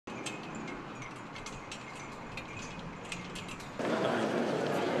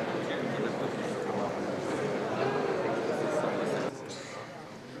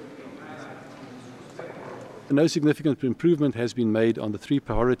No significant improvement has been made on the 3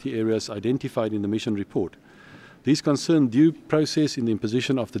 priority areas identified in the mission report. These concern due process in the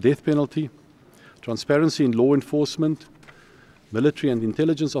imposition of the death penalty, transparency in law enforcement, military and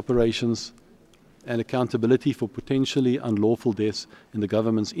intelligence operations, and accountability for potentially unlawful deaths in the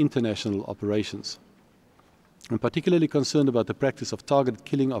government's international operations. I'm particularly concerned about the practice of targeted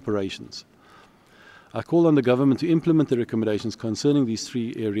killing operations. I call on the government to implement the recommendations concerning these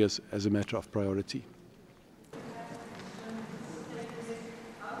 3 areas as a matter of priority.